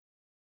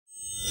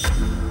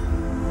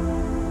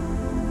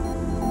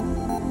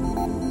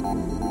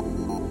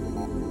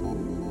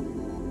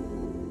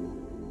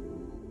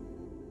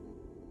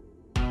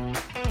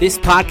This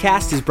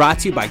podcast is brought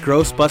to you by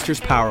Grossbusters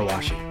Power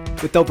Washing.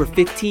 With over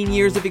 15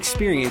 years of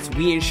experience,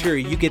 we ensure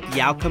you get the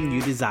outcome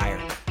you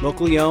desire.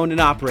 Locally owned and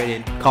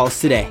operated. Call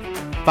us today,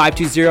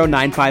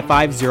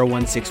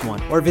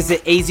 520-955-0161, or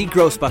visit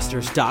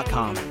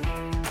azgrossbusters.com.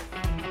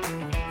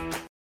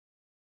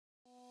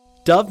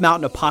 Dove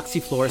Mountain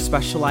Epoxy Floors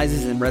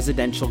specializes in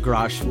residential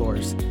garage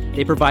floors.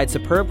 They provide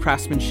superb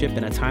craftsmanship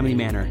in a timely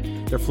manner.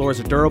 Their floors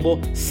are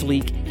durable,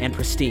 sleek, and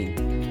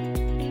pristine.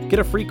 Get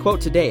a free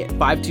quote today at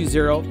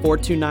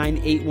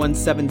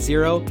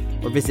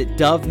 520-429-8170 or visit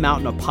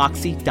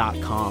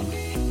dovemountainapoxy.com.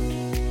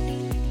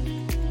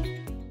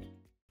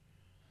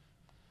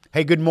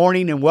 Hey, good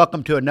morning and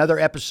welcome to another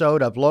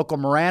episode of Local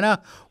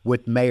Marana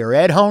with Mayor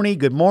Ed Honea.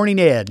 Good morning,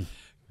 Ed.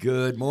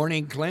 Good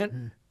morning,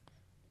 Clint.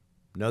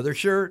 Another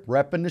shirt.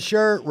 Repping the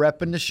shirt. You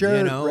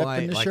know,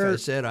 like I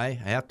said, I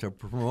have to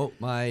promote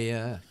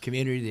my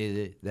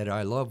community that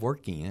I love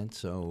working in,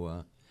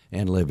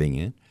 and living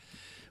in.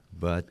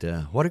 But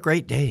what a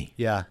great day.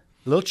 Yeah,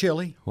 a little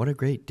chilly. What a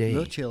great day. A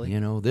little chilly. You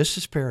know, this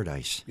is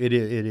paradise. It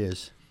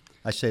is.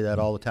 I say that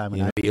all the time.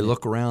 You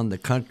look around the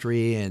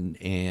country and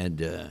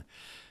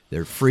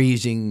they're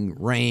freezing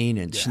rain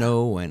and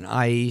snow and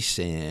ice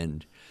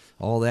and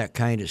all that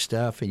kind of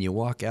stuff, and you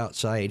walk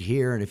outside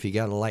here, and if you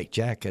got a light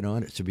jacket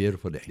on, it's a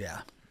beautiful day.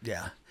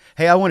 Yeah.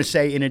 Hey, I want to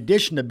say, in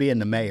addition to being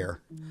the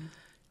mayor,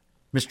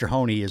 Mr.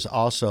 Honea is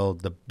also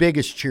the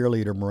biggest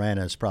cheerleader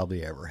Marana has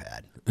probably ever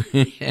had.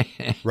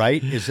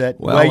 Right? Is that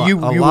you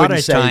a lot wouldn't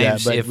of say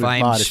times that, but if with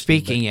I'm modesty,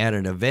 speaking at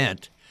an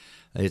event,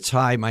 it's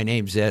hi, my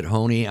name's Ed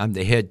Honea. I'm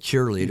the head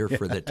cheerleader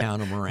for the town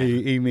of Marana.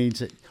 He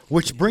means it.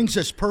 Which brings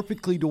us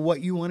perfectly to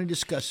what you want to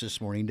discuss this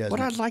morning, doesn't What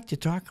it? I'd like to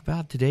talk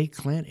about today,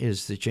 Clint,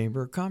 is the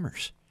Chamber of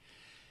Commerce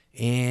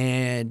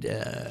and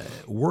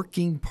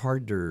working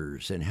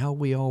partners and how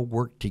we all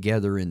work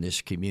together in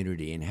this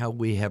community and how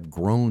we have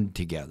grown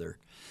together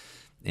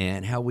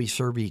and how we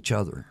serve each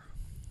other.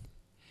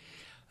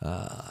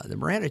 The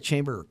Marana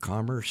Chamber of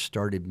Commerce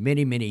started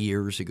many, many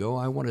years ago.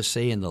 I want to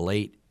say in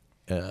the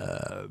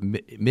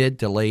mid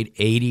to late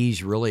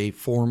 80s, really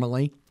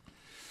formally.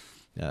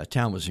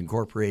 Town was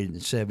incorporated in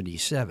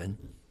 1977,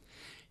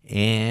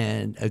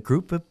 and a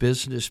group of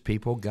business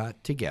people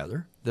got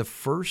together. The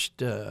first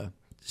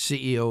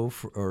CEO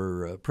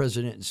or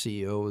president and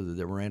CEO of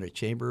the Marana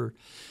Chamber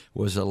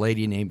was a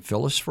lady named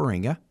Phyllis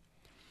Faringa,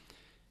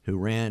 who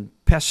ran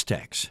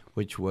Pestex,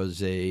 which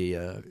was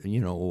a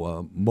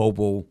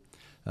mobile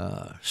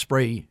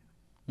spray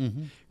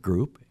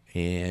group.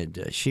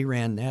 And she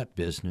ran that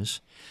business.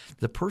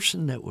 The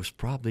person that was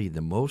probably the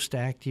most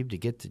active to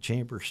get the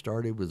chamber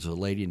started was a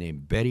lady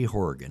named Betty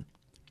Horgan.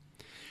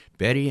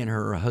 Betty and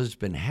her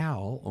husband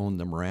Hal owned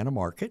the Marana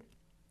Market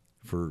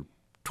for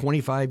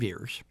 25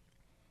 years.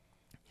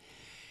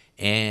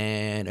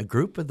 And a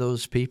group of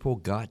those people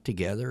got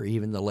together.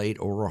 Even the late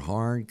Ora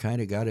Harn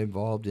kind of got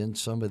involved in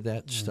some of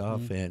that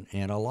stuff, and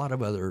a lot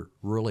of other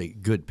really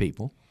good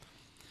people.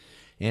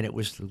 And it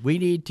was, we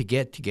need to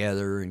get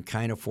together and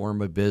kind of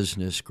form a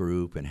business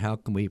group, and how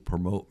can we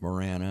promote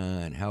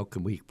Marana, and how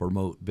can we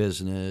promote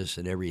business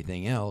and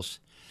everything else.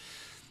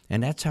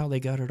 And that's how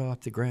they got it off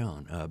the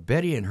ground.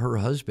 Betty and her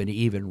husband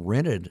even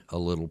rented a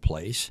little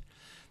place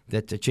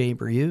that the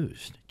chamber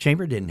used.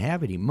 Chamber didn't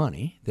have any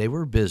money. They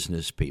were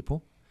business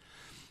people.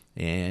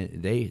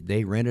 And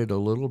they rented a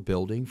little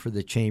building for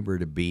the chamber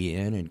to be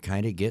in and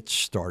kind of get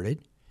started.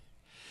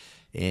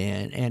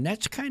 And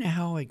that's kind of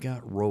how it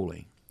got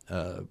rolling.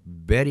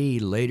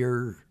 Betty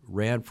later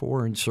ran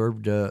for and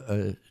served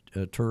a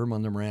term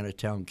on the Marana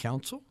Town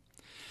Council.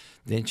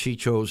 Then she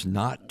chose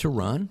not to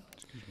run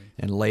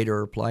and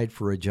later applied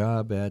for a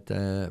job at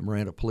the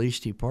Marana Police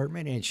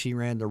Department, and she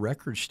ran the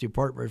records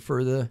department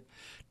for the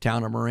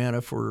town of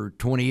Marana for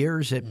 20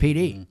 years at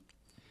PD.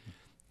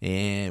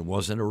 And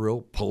wasn't a real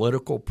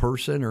political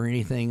person or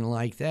anything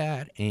like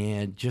that,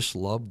 and just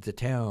loved the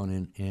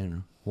town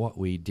and what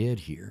we did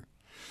here.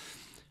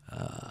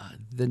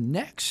 The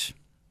next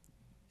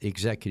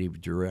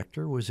executive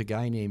director was a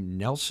guy named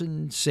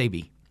Nelson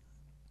Saby.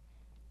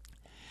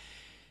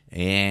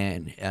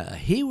 And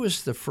he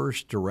was the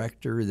first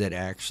director that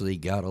actually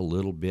got a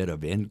little bit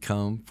of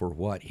income for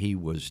what he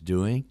was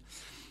doing.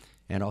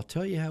 And I'll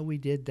tell you how we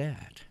did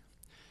that.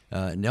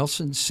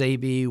 Nelson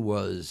Saby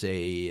was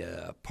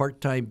a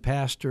part-time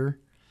pastor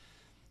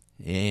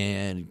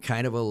and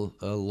kind of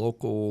a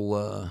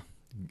local,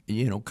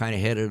 kind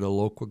of headed a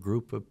local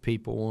group of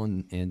people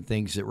and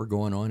things that were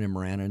going on in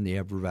Marana and the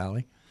Ever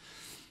Valley.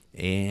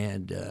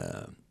 And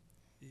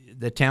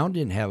the town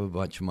didn't have a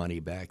bunch of money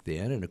back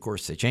then, and of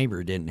course the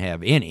chamber didn't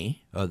have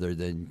any other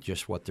than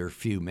just what their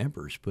few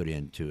members put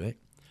into it.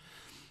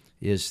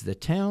 Is the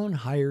town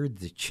hired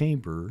the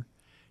chamber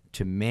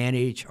to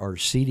manage our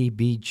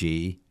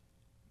CDBG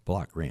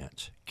block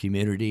grants,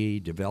 community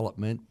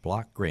development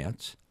block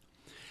grants,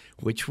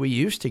 which we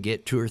used to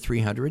get $200,000 or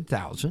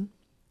 $300,000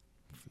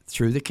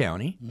 through the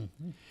county.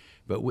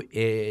 But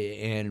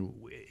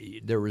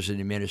there was an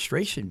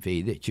administration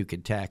fee that you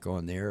could tack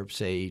on there of,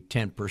 say,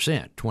 10%,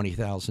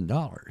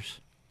 $20,000.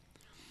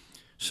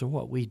 So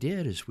what we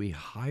did is we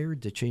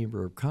hired the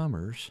Chamber of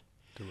Commerce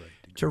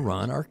to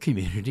run our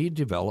community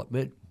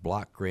development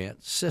block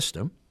grant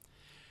system.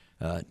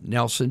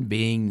 Nelson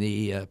being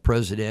the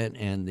president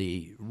and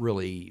the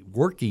really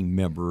working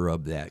member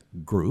of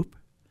that group.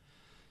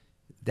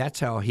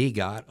 That's how he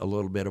got a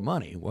little bit of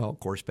money. Well, of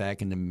course,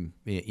 back in the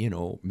mid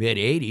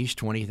 '80s,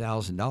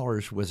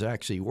 $20,000 was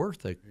actually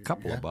worth a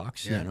couple of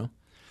bucks.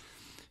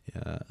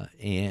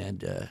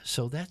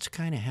 So that's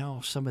kind of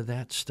how some of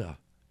that stuff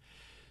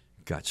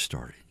got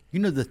started.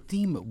 The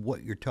theme of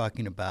what you're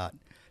talking about,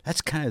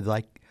 that's kind of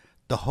like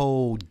the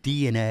whole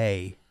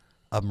DNA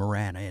of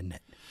Marana, isn't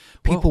it?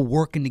 People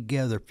working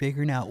together,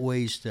 figuring out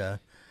ways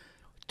to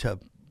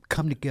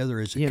come together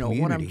as a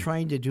community. What I'm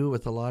trying to do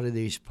with a lot of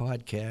these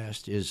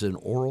podcasts is an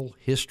oral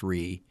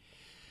history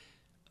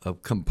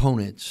of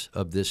components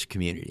of this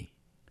community,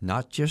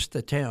 not just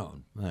the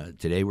town.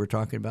 Today we're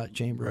talking about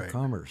Chamber of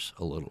Commerce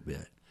a little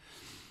bit.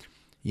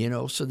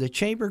 So the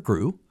chamber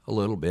grew a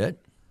little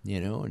bit,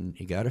 and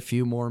you got a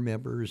few more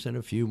members and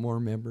a few more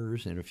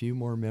members and a few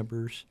more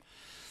members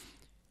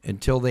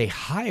until they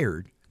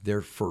hired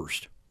their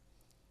first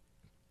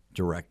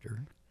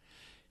director.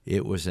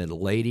 It was a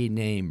lady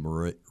named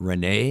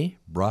Renee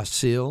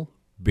Brasil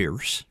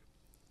Bierce,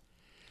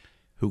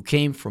 who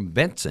came from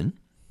Benson,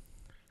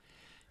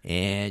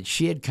 and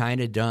she had kind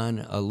of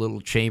done a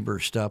little chamber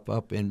stuff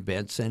up in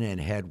Benson and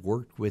had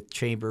worked with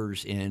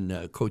chambers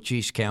in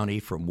Cochise County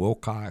from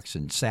Wilcox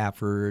and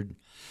Safford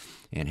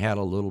and had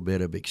a little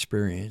bit of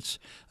experience.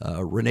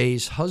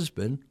 Renee's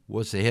husband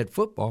was the head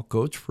football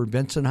coach for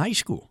Benson High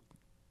School.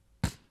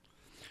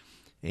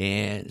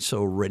 And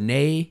so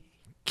Renee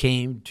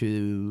came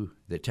to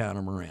the town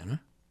of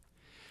Marana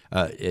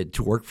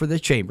to work for the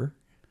chamber.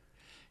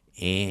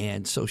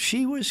 And so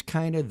she was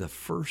kind of the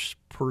first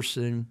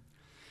person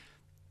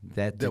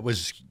that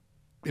was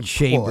employed,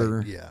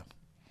 chamber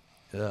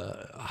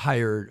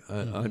hired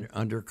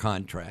under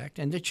contract.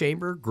 And the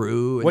chamber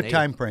grew. And what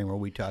time frame are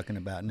we talking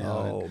about now?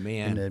 Oh,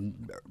 man. In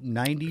the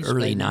 90s?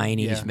 Early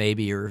maybe? 90s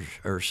maybe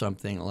or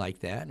something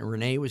like that. And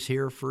Renee was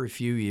here for a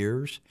few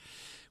years.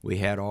 We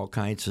had all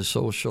kinds of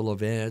social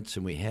events,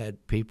 and we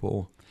had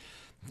people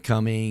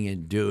coming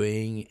and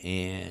doing,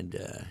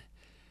 and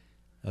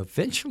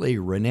eventually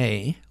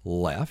Renee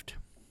left,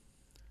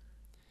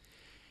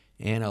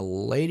 and a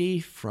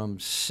lady from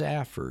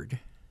Safford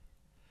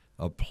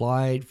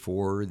applied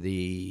for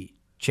the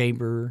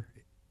chamber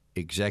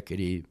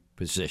executive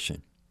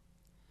position.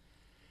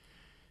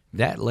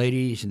 That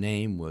lady's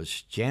name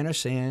was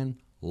Janice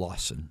Ann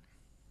Lawson.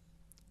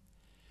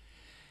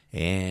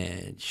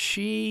 And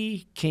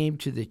she came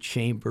to the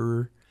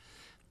chamber,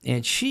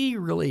 and she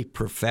really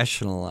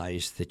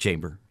professionalized the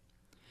chamber.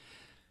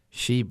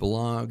 She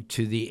belonged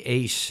to the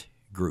ACE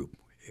group,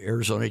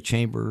 Arizona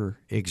Chamber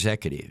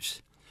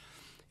Executives,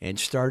 and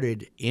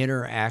started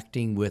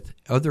interacting with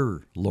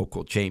other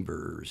local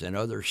chambers and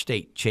other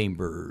state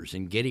chambers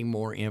and getting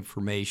more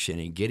information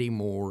and getting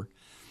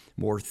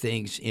more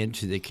things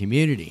into the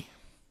community.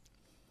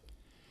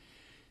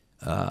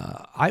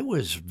 I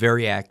was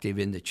very active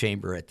in the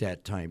chamber at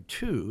that time,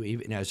 too,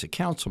 even as a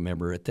council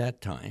member at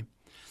that time.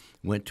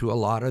 Went to a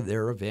lot of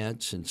their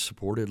events and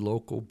supported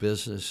local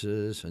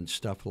businesses and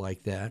stuff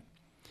like that.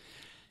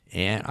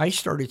 And I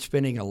started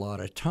spending a lot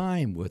of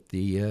time with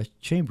the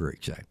chamber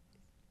exec.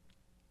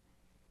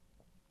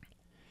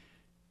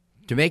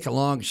 To make a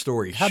long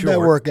story short. How'd that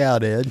work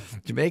out, Ed?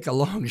 To make a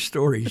long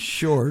story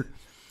short,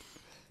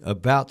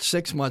 about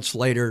 6 months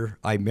later,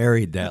 I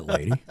married that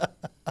lady.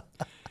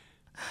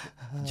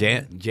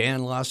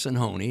 Jan Lawson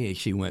Honea,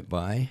 she went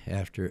by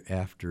after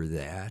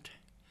that.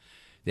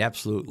 The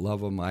absolute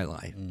love of my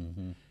life.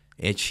 Mm-hmm.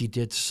 And she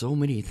did so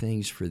many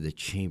things for the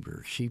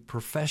chamber. She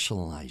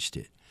professionalized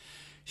it.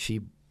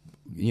 She,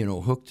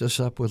 hooked us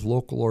up with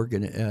local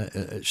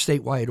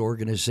statewide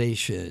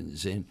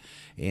organizations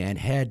and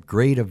had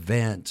great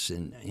events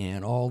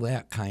and all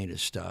that kind of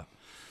stuff.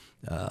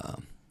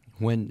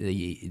 When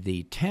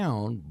the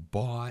town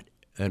bought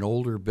an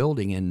older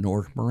building in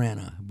North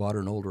Marana, bought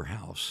an older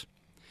house,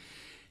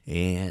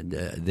 and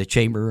the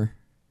chamber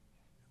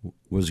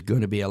was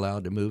going to be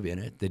allowed to move in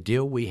it. The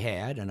deal we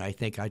had, and I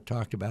think I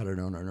talked about it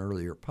on an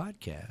earlier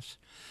podcast,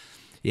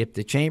 if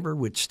the chamber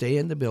would stay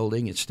in the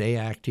building and stay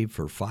active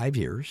for 5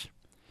 years,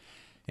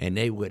 and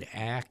they would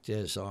act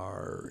as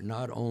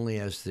not only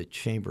as the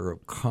Chamber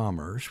of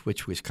Commerce,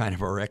 which was kind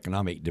of our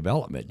economic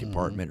development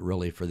department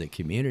really for the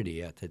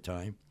community at the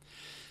time,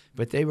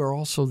 but they were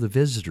also the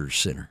visitor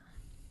center.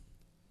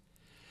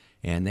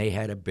 And they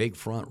had a big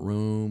front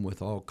room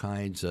with all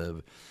kinds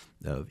of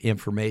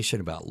information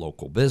about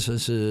local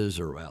businesses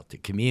or about the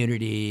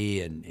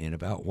community and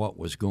about what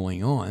was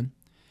going on.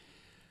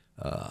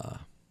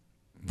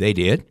 They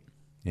did,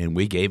 and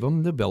we gave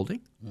them the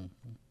building. Mm-hmm.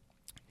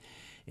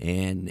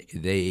 And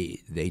they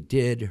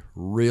did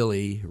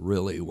really,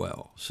 really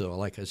well. So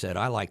like I said,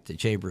 I liked the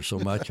chamber so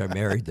much I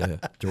married the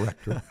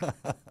director.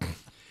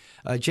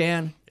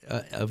 Jan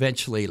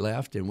eventually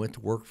left and went to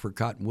work for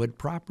Cottonwood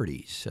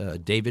Properties,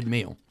 David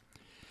Meal,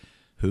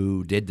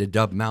 who did the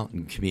Dove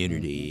Mountain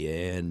community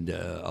and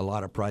a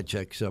lot of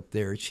projects up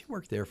there. She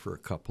worked there for a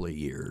couple of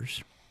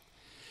years.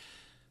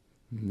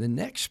 The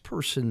next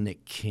person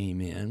that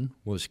came in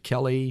was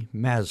Kelly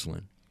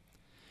Maslin.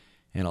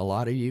 And a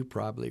lot of you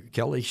probably,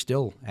 Kelly's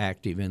still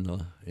active in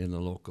the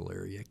local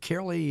area.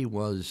 Kelly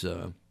was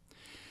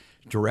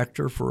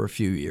director for a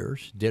few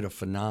years, did a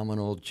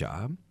phenomenal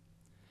job,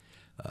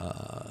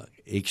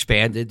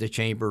 expanded the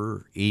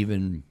chamber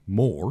even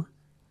more.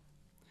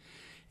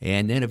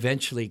 And then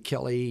eventually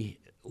Kelly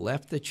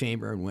left the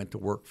chamber and went to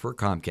work for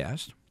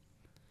Comcast.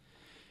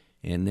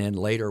 And then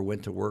later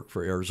went to work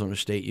for Arizona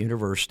State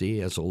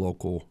University as a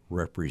local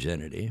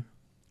representative.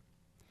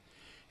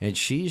 And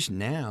she's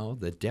now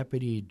the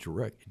deputy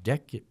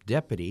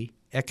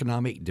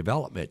economic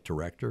development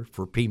director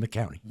for Pima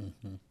County.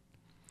 Mm-hmm.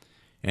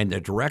 And the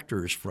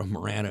director's from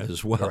Marana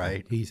as well.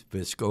 Right. He's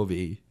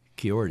Vescovi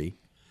Chiordi.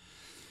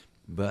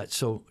 But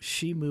so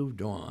she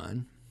moved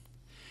on,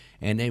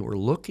 and they were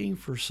looking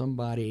for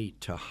somebody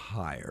to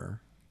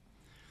hire.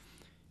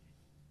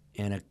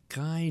 And a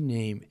guy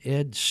named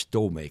Ed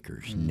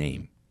Stolmaker's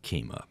name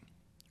came up.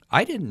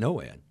 I didn't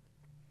know Ed.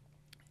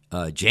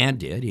 Jan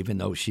did, even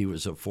though she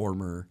was a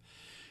former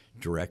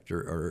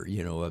director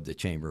of the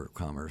Chamber of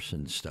Commerce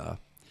and stuff.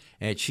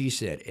 And she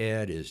said,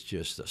 Ed is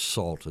just a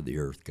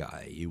salt-of-the-earth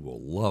guy. You will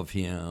love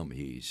him.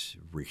 He's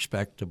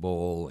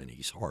respectable, and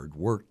he's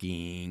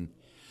hardworking,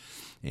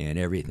 and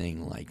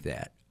everything like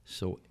that.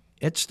 So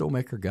Ed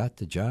Stolmaker got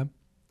the job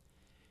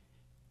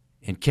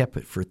and kept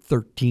it for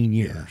 13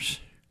 years.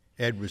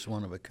 Yeah. Ed was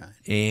one of a kind.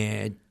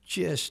 And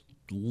just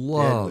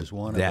loved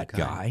that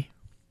guy.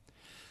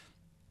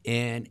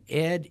 And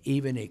Ed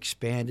even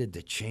expanded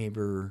the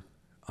chamber.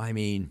 I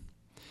mean,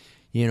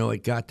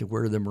 it got to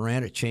where the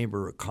Marana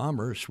Chamber of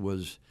Commerce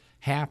was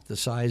half the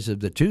size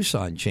of the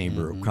Tucson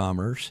Chamber of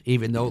Commerce,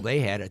 even though they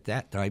had at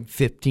that time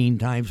 15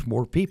 times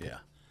more people. Yeah.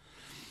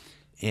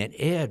 And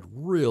Ed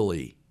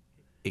really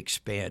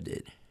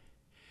expanded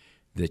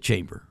the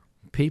chamber.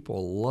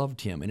 People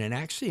loved him. And then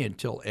actually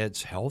until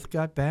Ed's health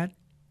got bad,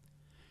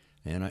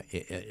 and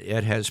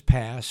Ed has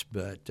passed,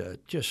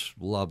 but just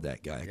love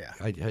that guy. Yeah.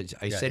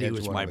 I said Ed's he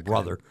was my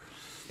brother.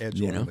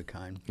 Ed's one of a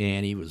kind.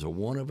 And he was a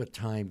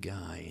one-of-a-time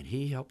guy, and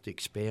he helped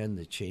expand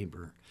the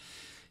chamber.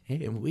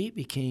 And we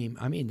became,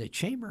 the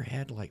chamber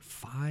had like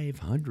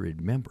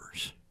 500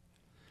 members.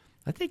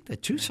 I think the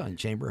Tucson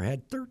chamber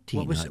had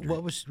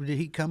 1,300. Did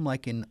he come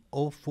like in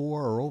 04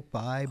 or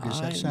 05? Does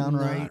that sound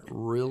right? Not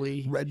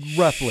really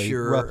roughly.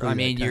 Sure.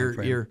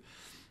 Roughly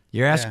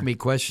You're asking me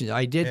questions.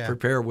 I did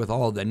prepare with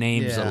all the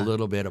names a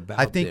little bit about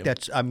them. I think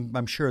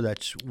I'm sure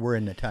we're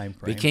in the time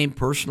frame. Became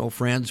personal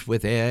friends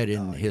with Ed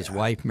and his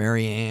wife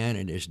Mary Ann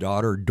and his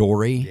daughter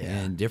Dory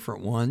and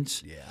different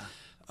ones.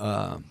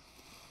 Yeah.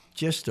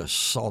 Just a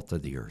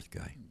salt-of-the-earth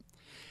guy.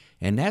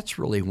 And that's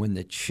really when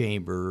the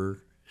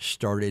chamber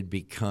started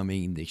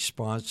becoming the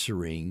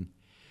sponsoring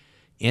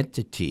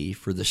entity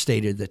for the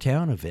State of the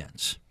Town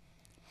events,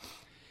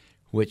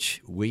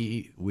 which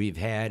we've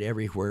had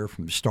everywhere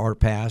from Star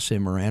Pass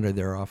in Marana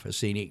there off of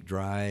Scenic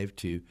Drive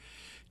to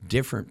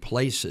different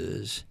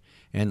places.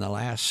 And the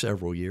last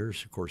several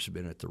years, of course, have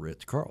been at the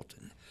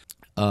Ritz-Carlton.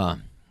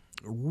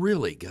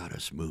 Really got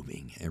us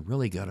moving and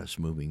really got us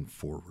moving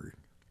forward.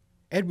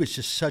 Ed was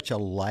just such a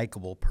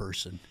likable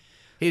person.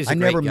 I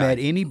never met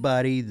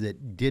anybody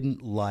that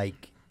didn't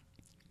like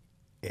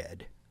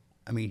Ed.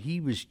 He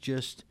was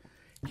just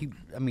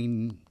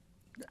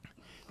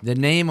the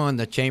name on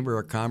the Chamber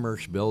of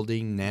Commerce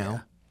building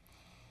now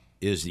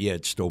is the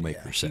Ed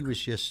Stolmaker Center. He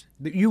was just,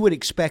 you would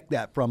expect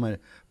that from an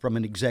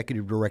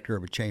executive director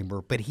of a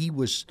chamber, but he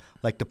was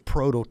like the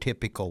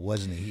prototypical,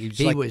 wasn't he?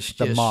 He was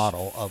the just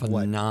model of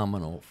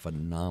phenomenal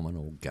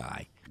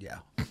guy. Yeah,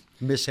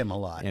 miss him a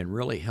lot, and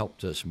really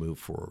helped us move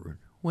forward.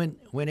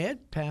 When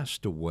Ed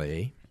passed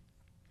away,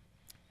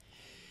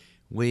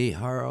 we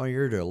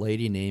hired a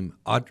lady named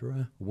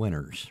Audra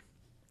Winters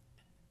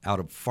out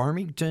of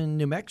Farmington,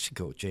 New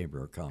Mexico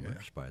Chamber of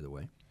Commerce, by the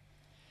way.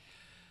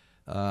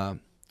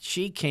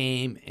 She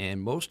came,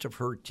 and most of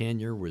her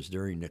tenure was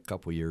during a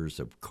couple years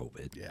of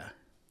COVID. Yeah.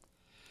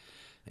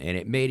 And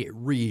it made it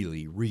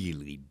really,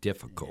 really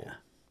difficult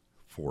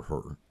for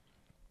her.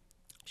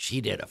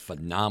 She did a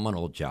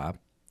phenomenal job.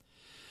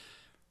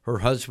 Her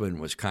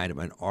husband was kind of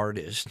an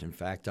artist. In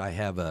fact, I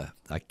have a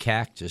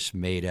cactus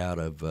made out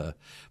of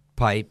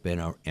pipe and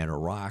a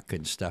rock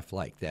and stuff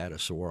like that, a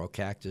saguaro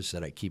cactus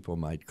that I keep on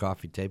my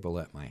coffee table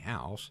at my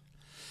house.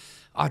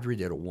 Audrey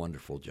did a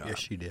wonderful job. Yes,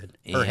 she did.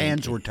 Her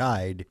hands were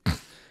tied.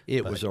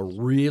 It was a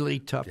really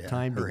tough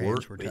time to her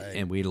work, hands were tied.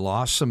 and we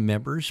lost some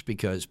members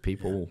because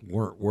people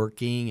weren't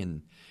working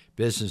and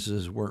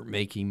businesses weren't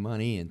making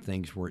money and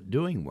things weren't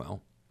doing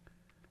well.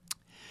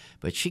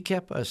 But she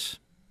kept us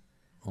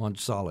on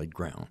solid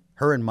ground.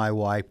 Her and my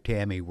wife,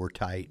 Tammy, were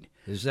tight.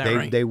 Is that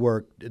right? They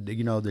worked.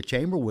 The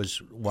chamber was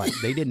what?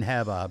 They didn't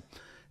have a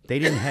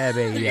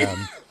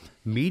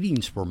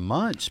meetings for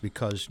months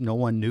because no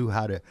one knew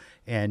how to.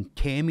 And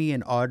Tammy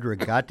and Audra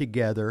got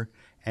together,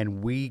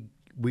 and we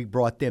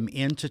brought them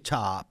into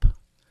top.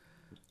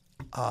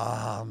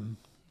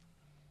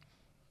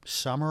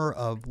 Summer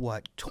of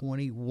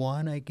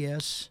 21, I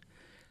guess,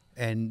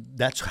 and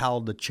that's how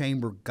the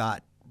chamber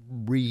got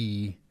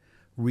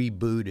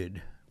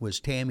rebooted was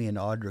Tammy and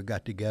Audra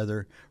got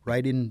together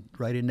right in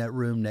that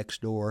room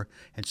next door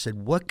and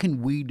said, "What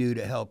can we do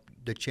to help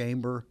the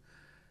chamber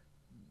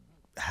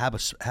have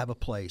a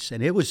place?"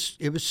 And it was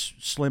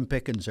slim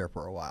pickings there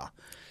for a while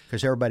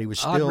because everybody was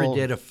still. Audra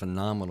did a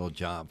phenomenal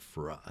job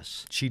for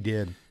us. She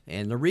did.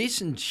 And the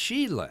reason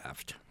she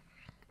left,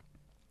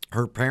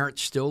 her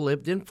parents still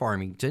lived in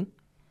Farmington,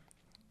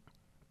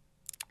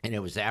 and it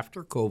was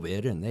after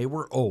COVID, and they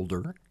were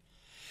older,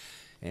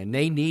 and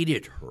they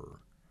needed her.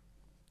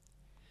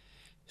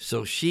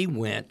 So she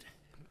went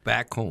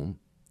back home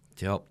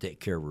to help take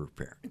care of her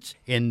parents.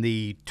 In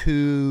the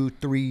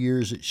 2-3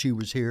 years that she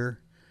was here,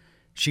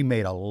 she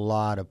made a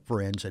lot of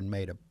friends and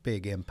made a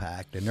big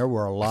impact. And there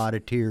were a lot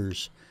of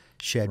tears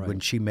shed when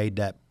she made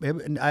that.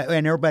 And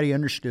everybody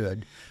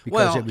understood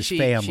because it was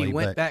family. She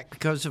went back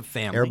because of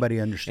family.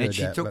 Everybody understood and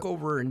she that. took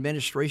over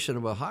administration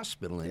of a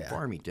hospital in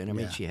Farmington. I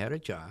mean, she had a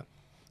job.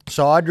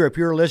 So, Audra, if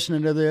you're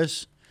listening to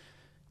this,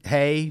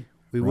 hey,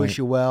 we wish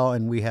you well,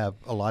 and we have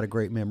a lot of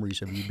great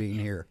memories of you being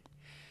here.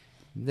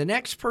 The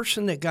next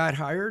person that got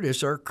hired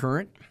is our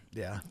current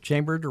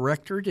chamber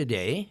director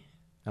today,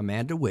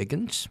 Amanda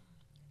Wiggins.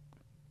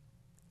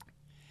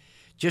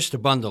 Just a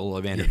bundle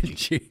of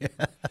energy.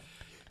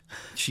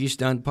 She's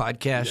done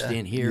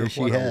podcasting here.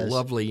 What a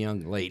lovely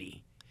young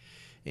lady.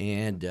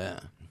 And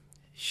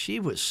she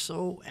was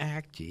so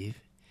active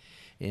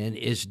and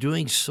is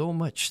doing so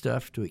much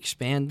stuff to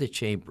expand the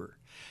chamber.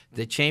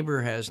 The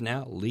chamber has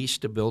now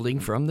leased a building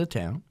from the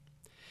town.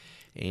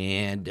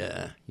 And,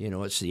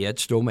 it's the Ed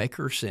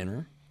Stomaker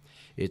Center.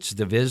 It's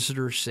the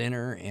Visitor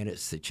Center, and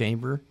it's the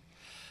chamber.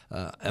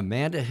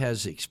 Amanda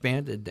has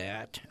expanded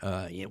that.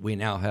 We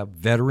now have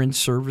veteran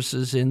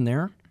services in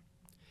there.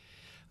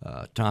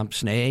 Tom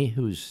Snay,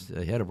 who's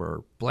the head of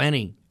our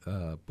planning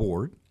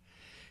board,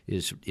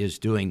 is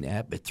doing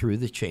that, but through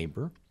the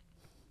chamber.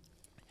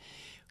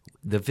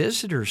 The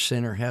Visitor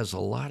Center has a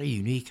lot of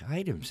unique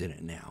items in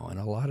it now, and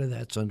a lot of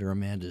that's under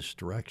Amanda's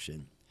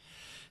direction.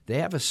 They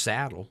have a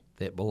saddle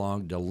that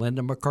belonged to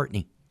Linda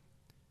McCartney,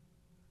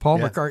 Paul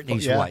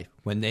McCartney's wife.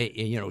 When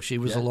she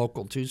was a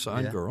local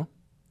Tucson girl.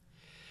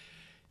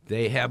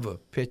 They have a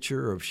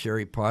picture of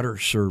Sherry Potter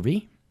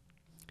Servey,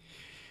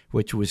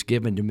 which was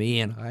given to me,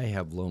 and I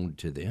have loaned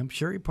to them.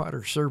 Sherry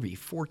Potter Servey,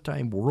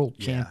 4-time world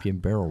champion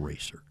barrel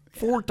racer.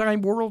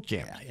 4-time world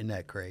champion. Yeah, isn't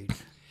that great?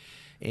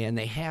 And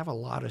they have a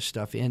lot of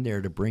stuff in there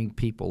to bring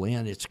people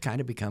in. It's kind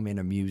of becoming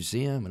a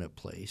museum and a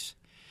place.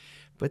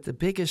 But the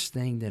biggest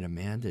thing that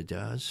Amanda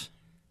does,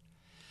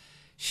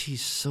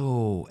 she's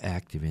so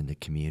active in the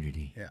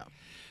community. Yeah.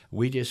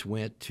 We just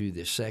went to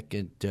the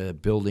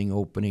second building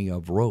opening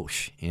of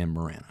Roche in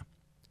Marana.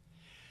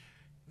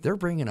 They're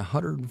bringing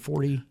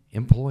 140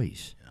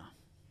 employees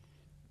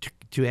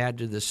to add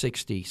to the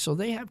 60. So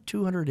they have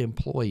 200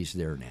 employees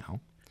there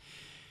now.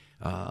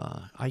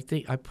 I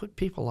think I put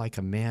people like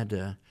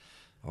Amanda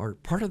are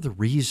part of the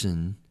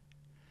reason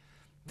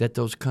that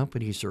those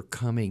companies are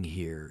coming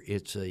here.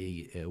 It's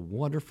a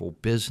wonderful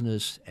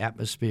business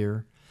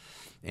atmosphere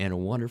and a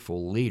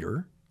wonderful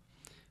leader.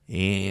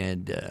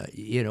 And,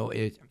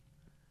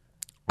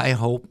 I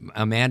hope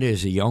Amanda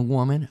is a young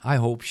woman. I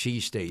hope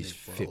she stays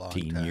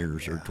 15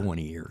 years or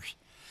 20 years.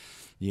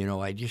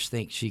 I just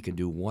think she can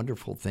do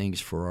wonderful things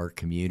for our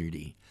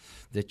community.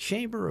 The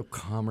Chamber of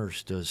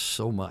Commerce does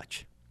so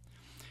much.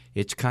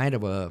 It's kind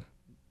of a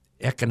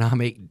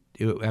economic,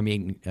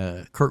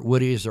 Kurt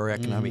Woody is our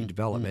economic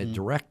development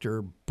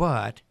director,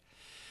 but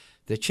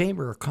the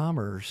Chamber of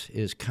Commerce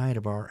is kind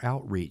of our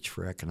outreach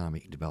for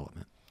economic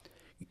development.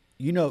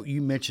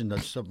 You mentioned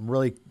some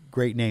really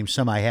great names.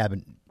 Some I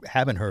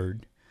haven't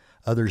heard.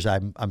 Others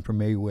I'm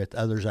familiar with.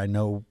 Others I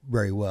know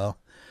very well.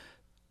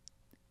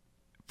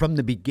 From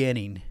the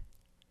beginning,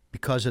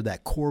 because of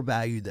that core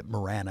value that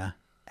Marana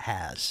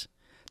has,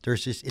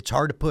 it's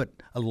hard to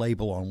put a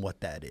label on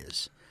what that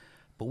is.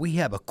 But we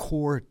have a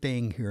core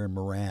thing here in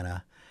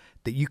Marana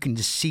that you can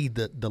just see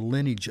the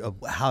lineage of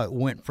how it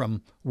went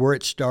from where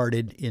it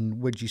started in,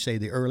 what'd you say,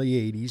 the early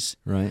 80s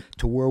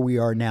to where we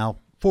are now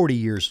 40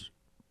 years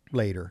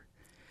later.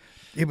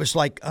 It was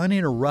like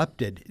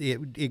uninterrupted.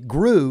 It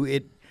grew,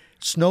 it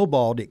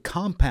snowballed, it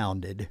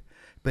compounded,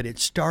 but it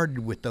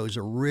started with those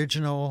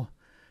original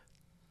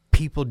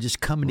people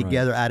just coming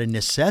together out of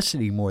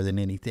necessity more than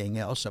anything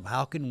else of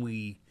how can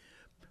we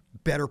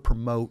better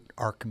promote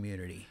our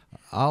community.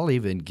 I'll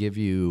even give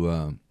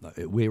you,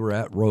 we were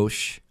at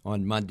Roche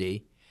on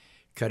Monday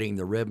cutting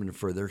the ribbon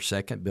for their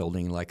second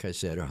building. Like I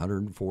said,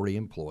 140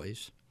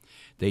 employees.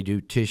 They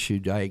do tissue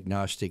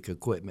diagnostic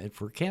equipment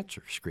for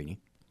cancer screening.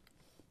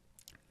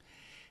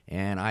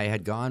 And I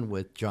had gone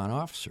with John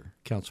Officer,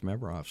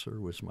 Councilmember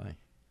Officer was my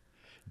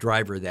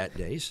driver that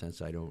day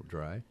since I don't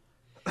drive.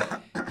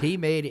 He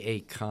made a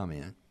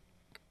comment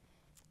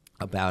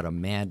about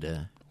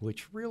Amanda,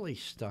 which really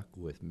stuck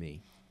with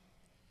me.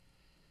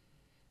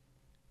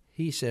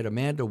 He said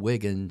Amanda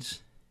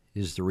Wiggins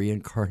is the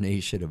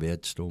reincarnation of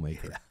Ed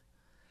Stomaker.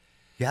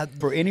 Yeah,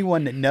 for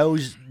anyone that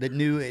knows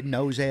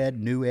Ed,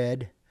 knew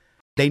Ed,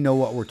 they know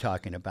what we're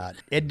talking about.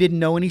 Ed didn't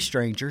know any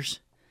strangers.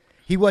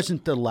 He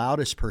wasn't the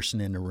loudest person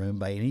in the room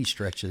by any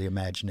stretch of the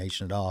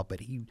imagination at all,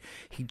 but he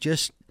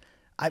just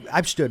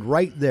I've stood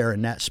right there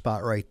in that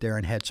spot right there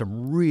and had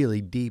some really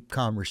deep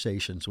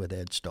conversations with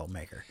Ed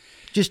Stonemaker.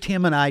 Just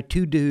him and I,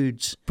 two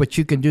dudes. But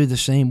you can do the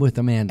same with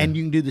Amanda. And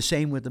you can do the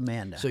same with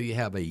Amanda. So you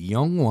have a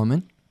young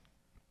woman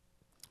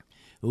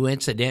who,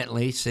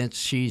 incidentally, since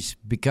she's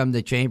become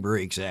the chamber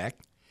exec,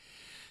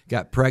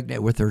 got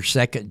pregnant with her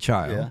second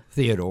child,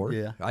 Theodore.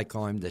 Yeah. I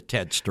call him the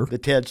Tedster. The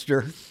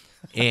Tedster.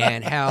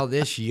 And how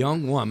this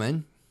young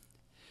woman,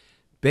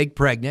 big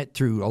pregnant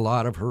through a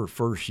lot of her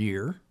first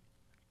year,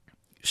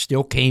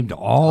 still came to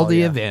all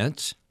the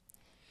events.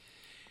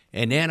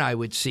 And then I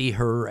would see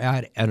her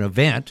at an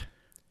event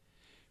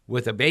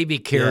with a baby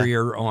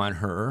carrier on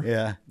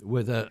her,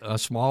 with a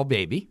small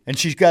baby. And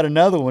she's got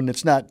another one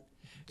that's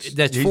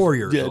 4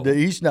 years old.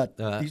 He's not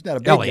a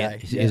big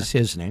Elliot guy. is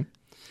his name.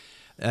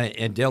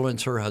 And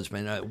Dylan's her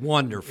husband. A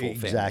wonderful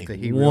family. Exactly.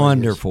 He really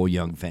wonderful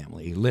young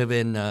family. Live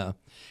in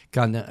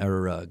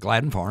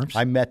Gladden Farms.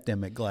 I met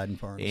them at Gladden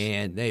Farms.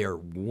 And they are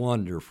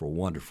wonderful,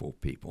 wonderful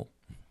people.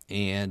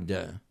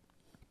 And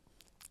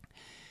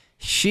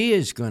she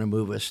is going to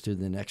move us to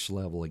the next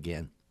level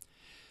again.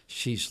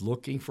 She's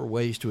looking for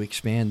ways to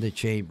expand the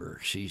chamber.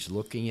 She's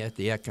looking at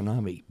the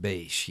economic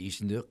base.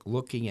 She's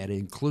looking at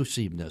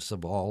inclusiveness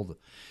of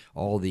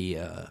all the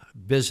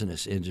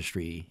business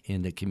industry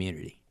in the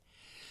community.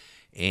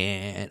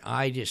 And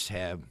I just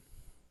have,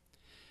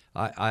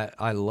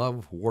 I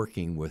love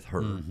working with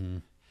her. Mm-hmm.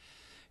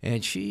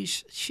 And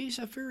she's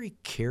a very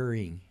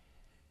caring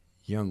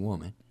young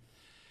woman.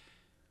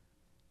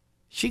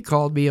 She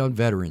called me on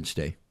Veterans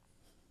Day.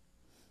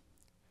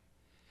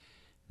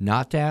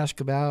 Not to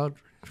ask about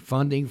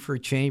funding for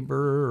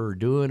chamber or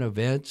doing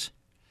events.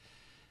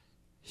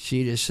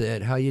 She just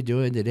said, "How you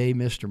doing today,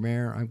 Mr.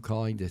 Mayor? I'm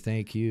calling to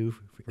thank you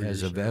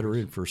as a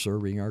veteran for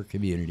serving our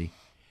community."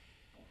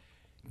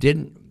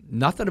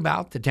 Nothing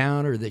about the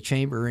town or the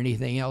chamber or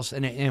anything else.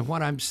 And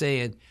what I'm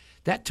saying,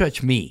 that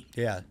touched me.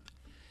 Yeah,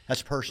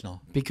 that's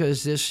personal.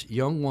 Because this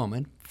young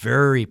woman,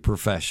 very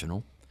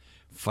professional,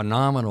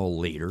 phenomenal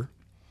leader,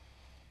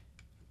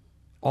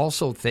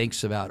 also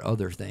thinks about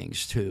other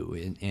things,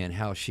 too, and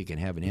how she can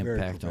have an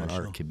impact on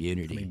our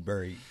community. I mean,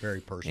 very, very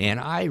personal. And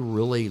I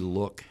really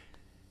look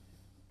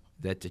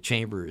that the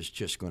chamber is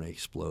just going to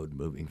explode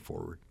moving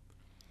forward.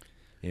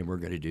 And we're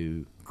going to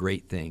do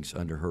great things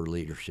under her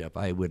leadership.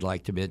 I would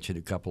like to mention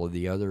a couple of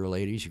the other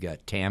ladies. You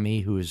got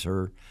Tammy, who is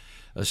her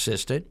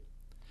assistant.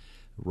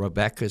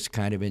 Rebecca's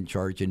kind of in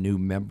charge of new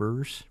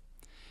members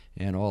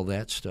and all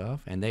that stuff.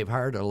 And they've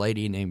hired a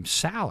lady named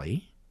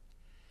Sally,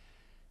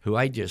 who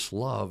I just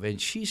love,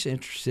 and she's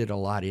interested a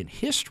lot in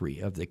history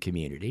of the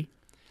community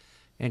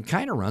and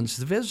kind of runs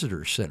the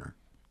visitor center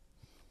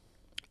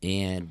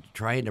and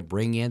trying to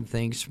bring in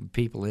things from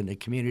people in the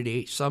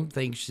community. Some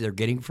things they're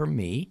getting from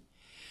me,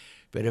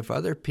 but if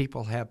other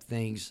people have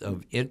things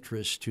of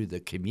interest to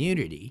the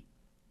community,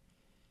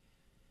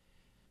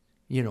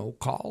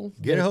 call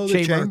Get the a hold of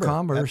Chamber of Chamber.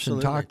 Commerce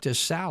Absolutely. and talk to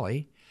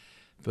Sally.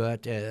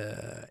 But,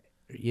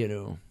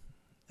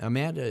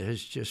 Amanda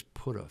has just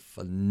put a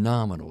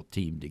phenomenal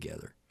team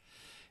together.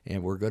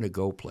 And we're going to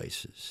go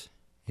places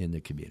in the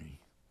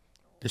community.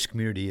 This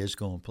community is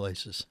going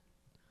places.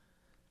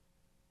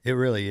 It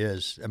really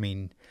is. I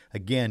mean,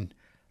 again,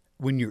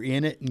 when you're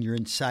in it and you're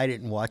inside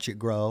it and watch it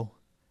grow,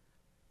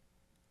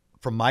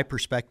 from my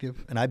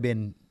perspective, and I've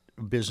been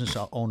a business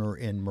owner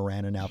in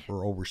Marana now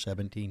for over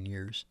 17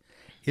 years,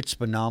 it's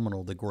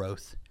phenomenal, the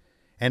growth.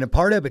 And a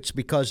part of it's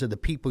because of the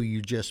people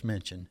you just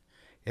mentioned,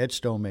 Ed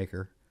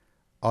Stonemaker,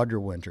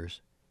 Audra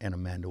Winters, and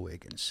Amanda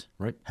Wiggins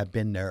have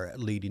been there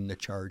leading the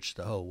charge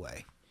the whole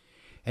way.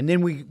 And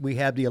then we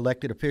have the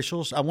elected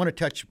officials. I want to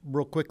touch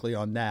real quickly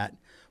on that.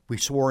 We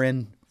swore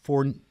in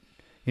 4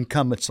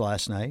 incumbents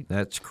last night.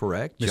 That's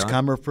correct. Ms.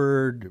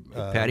 Comerford.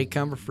 Patty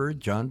Comerford,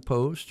 John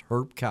Post,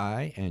 Herb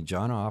Kai, and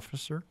John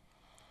Officer.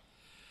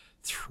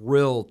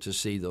 Thrilled to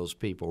see those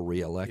people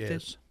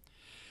reelected.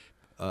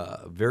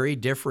 Yes. Very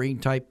differing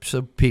types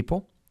of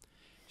people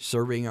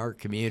serving our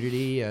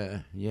community,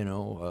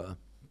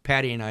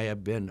 Patty and I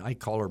have been, I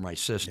call her my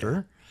sister.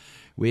 Yeah.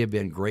 We have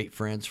been great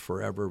friends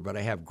forever, but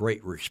I have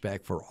great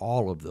respect for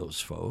all of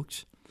those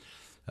folks.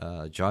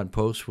 John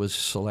Post was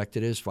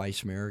selected as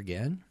vice mayor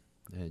again,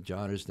 and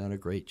John has done a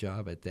great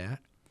job at that.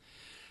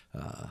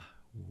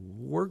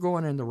 We're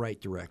going in the right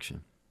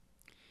direction.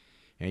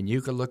 And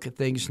you can look at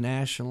things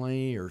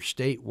nationally or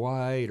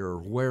statewide or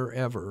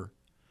wherever.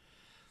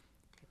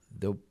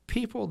 The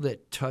people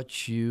that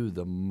touch you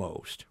the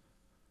most,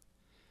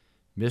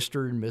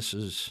 Mr. and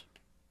Mrs.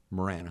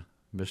 Marana,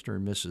 Mr.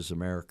 and Mrs.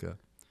 America,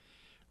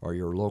 are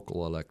your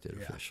local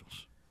elected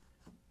officials.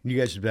 You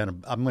guys have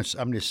done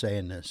I'm just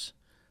saying this.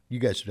 You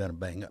guys have done a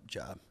bang-up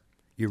job.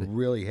 You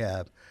really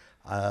have.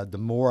 The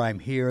more I'm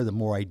here, the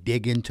more I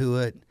dig into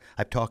it.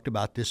 I've talked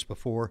about this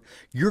before.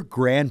 Your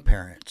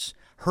grandparents,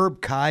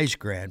 Herb Kai's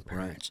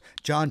grandparents,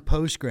 John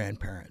Post's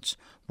grandparents,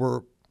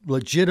 were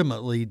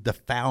legitimately the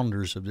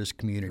founders of this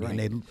community,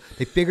 and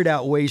they figured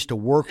out ways to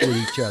work with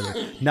each other,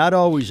 not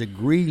always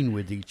agreeing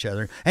with each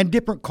other, and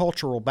different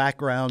cultural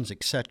backgrounds,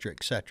 et cetera,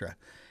 et cetera.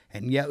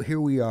 And yet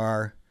here we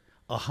are,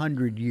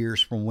 100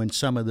 years from when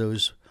some of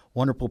those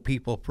wonderful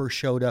people first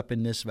showed up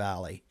in this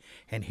valley,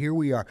 and here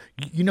we are.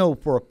 You know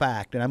for a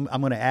fact, and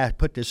I'm going to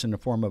put this in the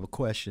form of a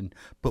question,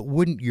 but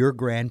wouldn't your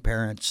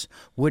grandparents,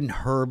 wouldn't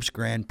Herb's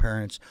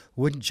grandparents,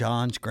 wouldn't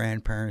John's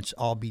grandparents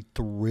all be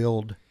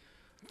thrilled?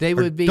 They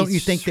would be. Don't you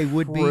think they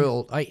would be?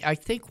 I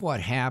think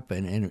what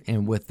happened,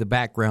 and with the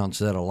backgrounds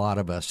that a lot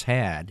of us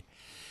had,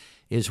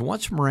 is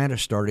once Marana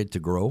started to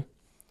grow,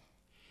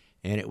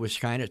 and it was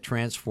kind of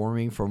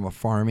transforming from a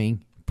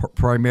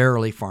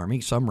primarily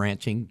farming, some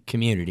ranching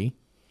community,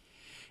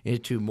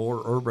 into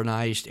more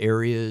urbanized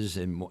areas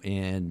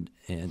and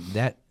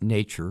that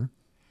nature,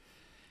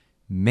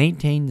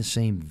 maintain the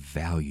same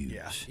values.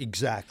 Yeah,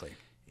 exactly.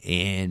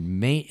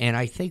 And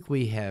I think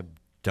we have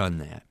done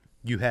that.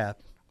 You have.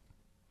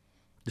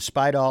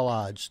 Despite all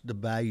odds, the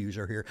values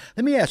are here.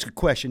 Let me ask a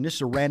question. This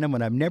is a random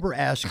one. I've never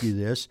asked you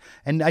this,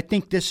 and I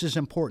think this is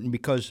important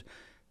because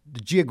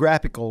the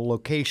geographical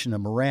location of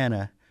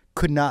Marana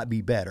could not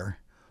be better.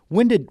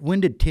 When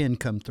did tin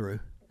come through?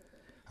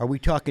 Are we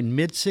talking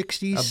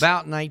mid-'60s?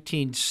 About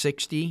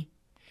 1960,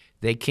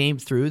 they came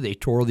through. They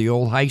tore the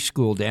old high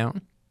school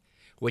down,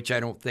 which I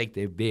don't think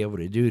they'd be able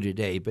to do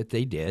today, but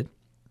they did.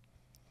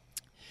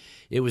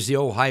 It was the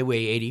old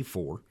Highway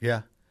 84.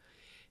 Yeah.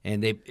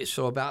 And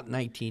so about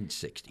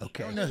 1960.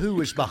 Okay. I don't know who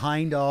was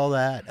behind all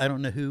that. I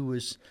don't know who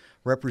was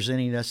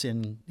representing us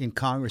in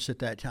Congress at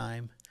that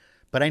time.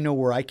 But I know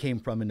where I came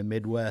from in the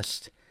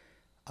Midwest.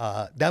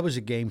 That was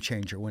a game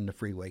changer when the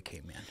freeway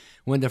came in.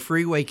 When the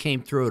freeway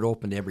came through, it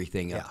opened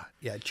everything up.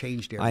 Yeah, it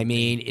changed everything. I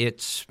mean,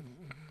 it's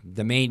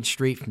the main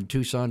street from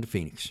Tucson to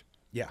Phoenix.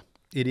 Yeah,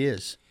 it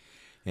is.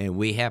 And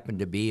we happened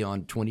to be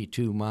on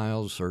 22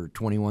 miles or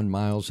 21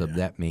 miles of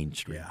that main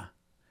street. Yeah,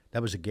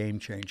 that was a game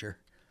changer.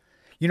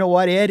 You know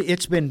what, Ed?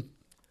 It's been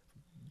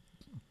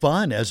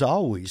fun, as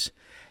always.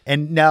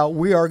 And now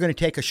we are going to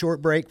take a short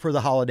break for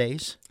the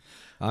holidays.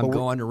 I'm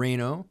going to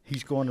Reno.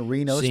 He's going to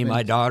Reno. See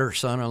my daughter,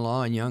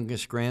 son-in-law, and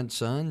youngest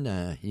grandson.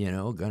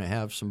 Going to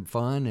have some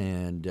fun,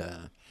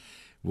 and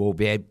we'll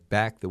be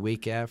back the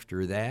week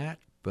after that.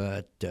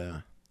 But,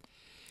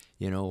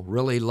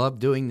 really love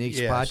doing these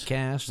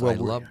podcasts. Well, I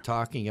love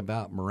talking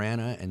about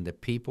Marana and the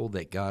people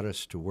that got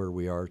us to where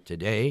we are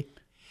today.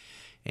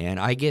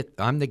 And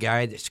I'm the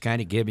guy that's kind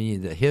of giving you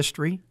the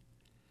history,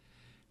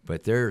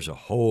 but there's a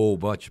whole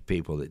bunch of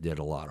people that did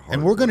a lot of hard work.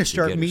 And we're going to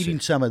start meeting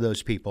some of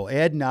those people.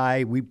 Ed and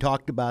I, we've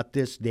talked about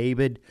this,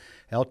 David,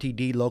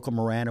 LTD, Local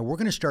Marana. We're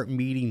going to start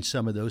meeting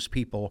some of those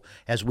people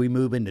as we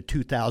move into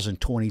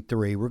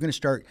 2023. We're going to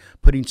start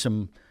putting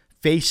some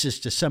faces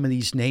to some of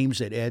these names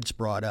that Ed's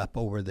brought up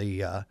over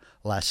the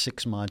last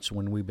 6 months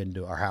when we've been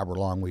doing, or however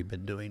long we've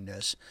been doing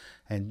this.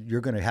 And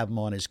you're going to have him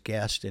on as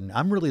guest, and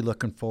I'm really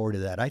looking forward to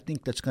that. I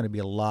think that's going to be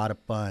a lot of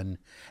fun.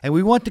 And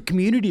we want the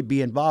community to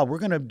be involved. We're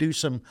going to do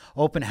some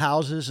open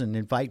houses and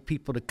invite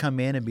people to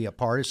come in and be a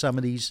part of some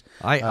of these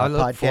I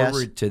look podcasts.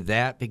 forward to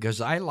that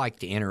because I like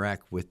to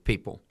interact with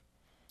people.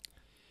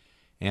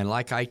 And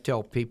like I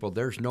tell people,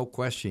 there's no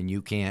question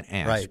you can't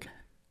ask. Right.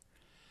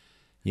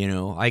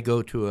 I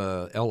go to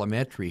a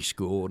elementary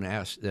school and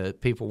ask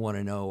people want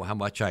to know how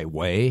much I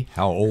weigh,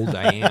 how old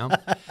I am.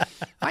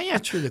 I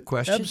answer the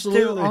questions.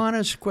 Absolutely. They're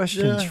honest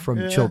questions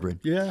from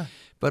children. Yeah.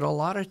 But a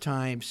lot of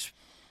times,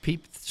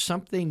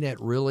 something that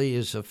really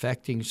is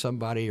affecting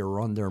somebody or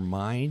on their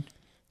mind,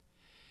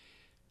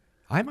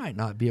 I might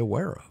not be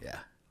aware of. Yeah.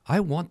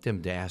 I want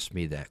them to ask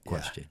me that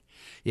question.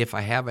 Yeah. If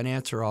I have an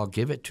answer, I'll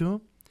give it to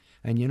them.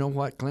 And you know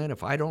what, Glenn?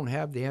 If I don't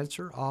have the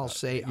answer, I'll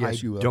say I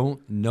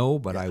don't know,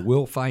 but I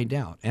will find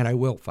out, and I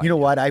will find out. You know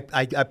what?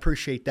 I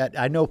appreciate that.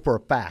 I know for a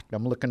fact,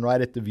 I'm looking right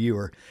at the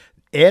viewer,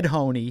 Ed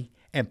Honea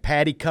and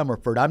Patty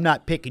Comerford. I'm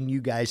not picking you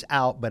guys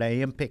out, but I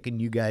am picking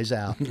you guys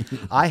out.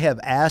 I have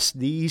asked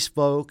these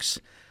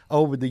folks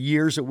over the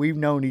years that we've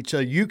known each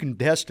other. You can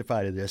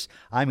testify to this.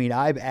 I mean,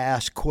 I've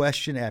asked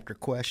question after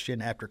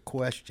question after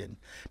question,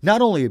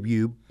 not only of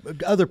you,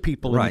 but other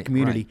people in the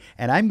community. Right.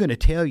 And I'm going to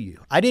tell you,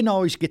 I didn't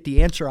always get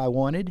the answer I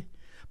wanted,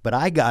 but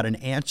I got an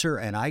answer,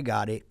 and I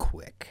got it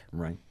quick.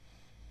 Right.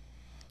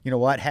 You know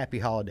what? Happy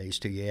holidays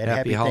to you, Ed.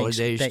 Happy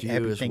holidays to you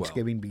Happy as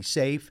Thanksgiving. well. Be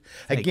safe.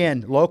 Thank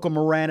Again,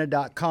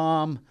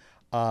 localmarana.com,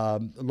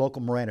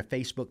 Local Marana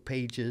Facebook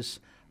pages.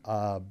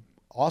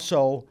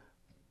 Also,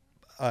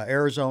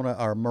 Arizona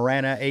or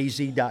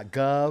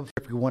maranaaz.gov.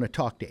 If you want to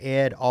talk to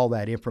Ed, all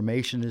that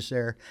information is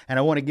there. And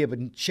I want to give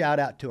a shout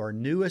out to our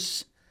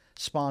newest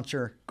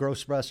sponsor,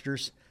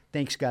 Grossbusters.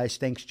 Thanks, guys.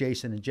 Thanks,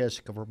 Jason and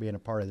Jessica, for being a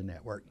part of the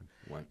network.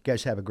 You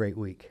guys have a great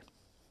week.